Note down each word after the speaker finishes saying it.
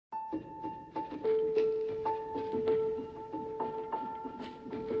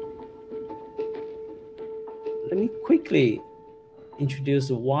let me quickly introduce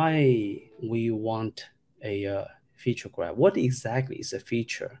why we want a feature graph. What exactly is a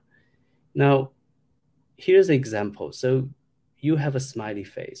feature? Now, here's an example. So you have a smiley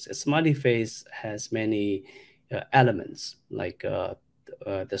face. A smiley face has many elements like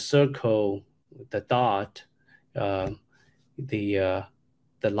the circle, the dot, uh, the uh,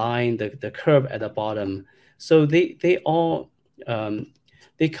 the line, the curve at the bottom. So they all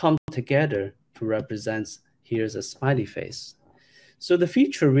they come together to represent here's a smiley face. So the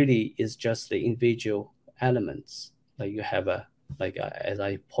feature really is just the individual elements. Like you have as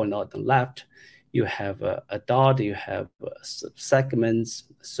I point out on the left, you have a dot, you have segments,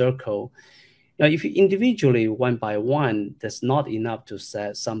 a circle. Now, if you individually one by one, that's not enough to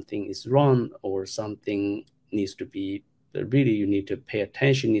say something is wrong or something needs to be really you need to pay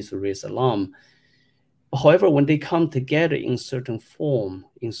attention, needs to raise alarm. However, when they come together in certain form,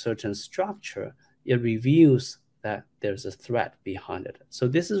 in certain structure, it reveals that there's a threat behind it. So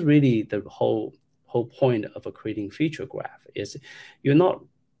this is really the whole point of a creating feature graph is you're not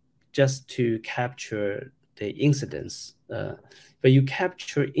just to capture the incidents, but you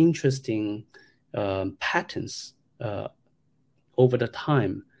capture interesting patterns over the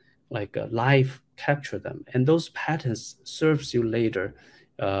time, like live capture them, and those patterns serves you later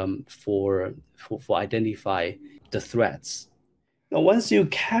for identify the threats. Now, once you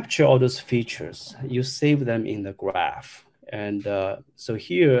capture all those features, you save them in the graph, and so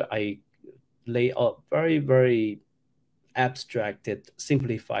here I lay out very abstracted,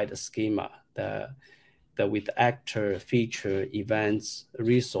 simplified schema that with actor, feature, events,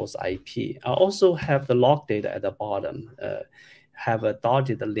 resource IP. I also have the log data at the bottom, have a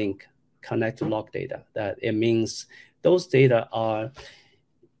dotted link connect to log data. That it means those data are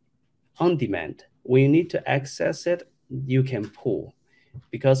on demand. When you need to access it, you can pull,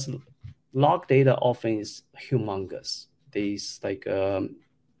 because log data often is humongous. These like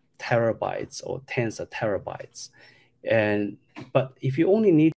terabytes or tens of terabytes. But if you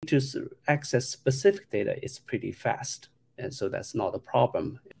only need to access specific data, it's pretty fast. And so that's not a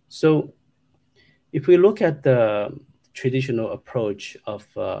problem. So if we look at the traditional approach of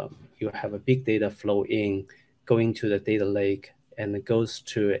you have a big data flow in, going to the data lake, and it goes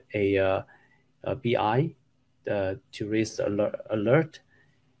to a BI to raise the alert.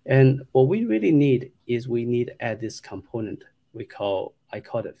 And what we really need is we need to add this component I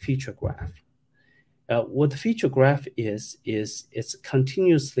call it feature graph. What the feature graph is it's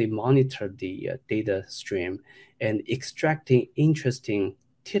continuously monitor the data stream and extracting interesting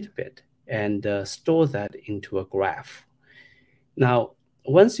tidbit and store that into a graph. Now,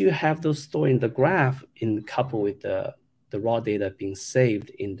 once you have those stored in the graph, in coupled with the raw data being saved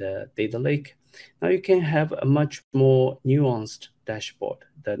in the data lake, now you can have a much more nuanced dashboard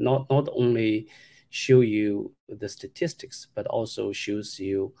that not only show you the statistics, but also shows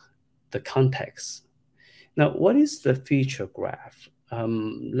you the context. Now, what is the feature graph?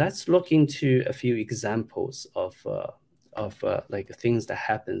 Let's look into a few examples of like things that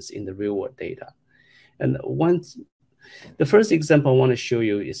happens in the real world data. And the first example I want to show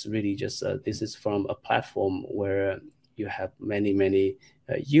you is really just this is from a platform where you have many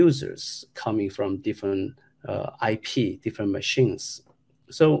users coming from different IP, different machines.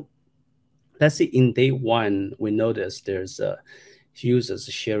 So let's say in day one, we notice there's users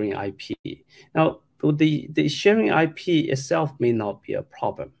sharing IP. Now, the sharing IP itself may not be a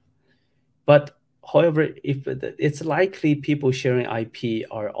problem, but however, if it's likely people sharing IP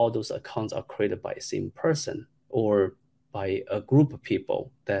are all those accounts are created by the same person or by a group of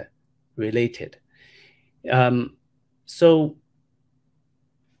people that related. So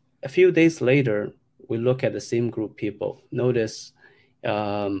a few days later, we look at the same group of people. Notice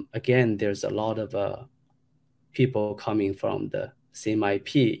again, there's a lot of people coming from the same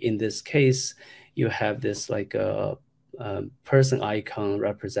IP. In this case, you have this like a person icon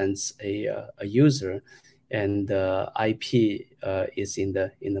represents a user, and the IP is in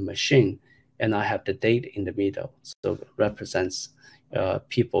the machine, and I have the date in the middle, so it represents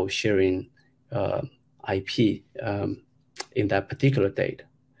people sharing IP in that particular date.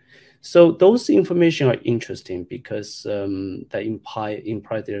 So those information are interesting because that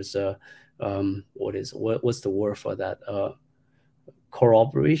imply there's a what's the word for that?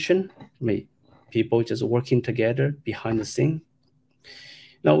 Corroboration. People just working together behind the scene.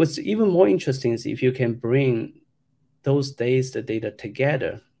 Now, what's even more interesting is if you can bring those days, the data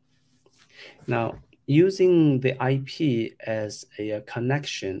together. Now, using the IP as a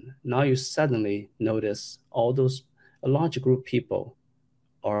connection, now you suddenly notice all those a large group of people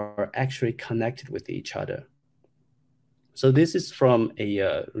are actually connected with each other. So this is from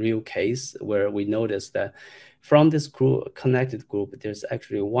a real case where we noticed that from this group, connected group, there's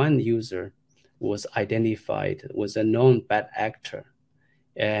actually one user was identified was a known bad actor.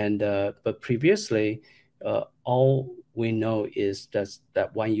 And but previously, all we know is that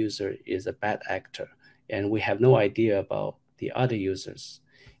one user is a bad actor, and we have no idea about the other users.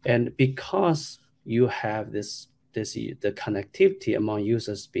 And because you have the connectivity among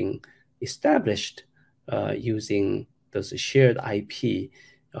users being established using those shared IP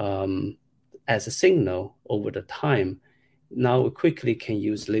as a signal over the time, now we quickly can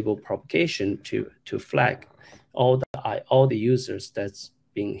use label propagation to flag all the users that's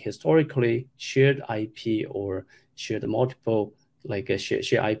being historically shared IP or shared multiple, like a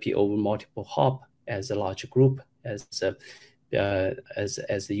share IP over multiple hop as a large group, as the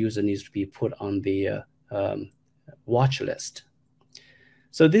user needs to be put on the watch list.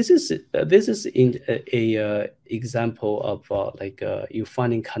 So this is in a example of you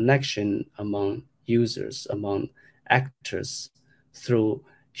finding connection among users, among actors through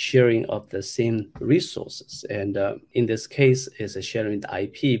sharing of the same resources. And in this case, is a sharing the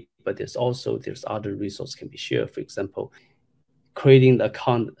IP, but there's other resources can be shared. For example, creating the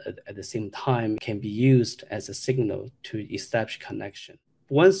account at the same time can be used as a signal to establish connection.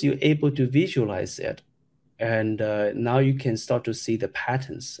 Once you're able to visualize it, and now you can start to see the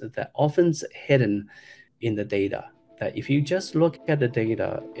patterns that often hidden in the data, that if you just look at the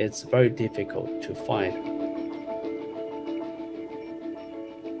data, it's very difficult to find.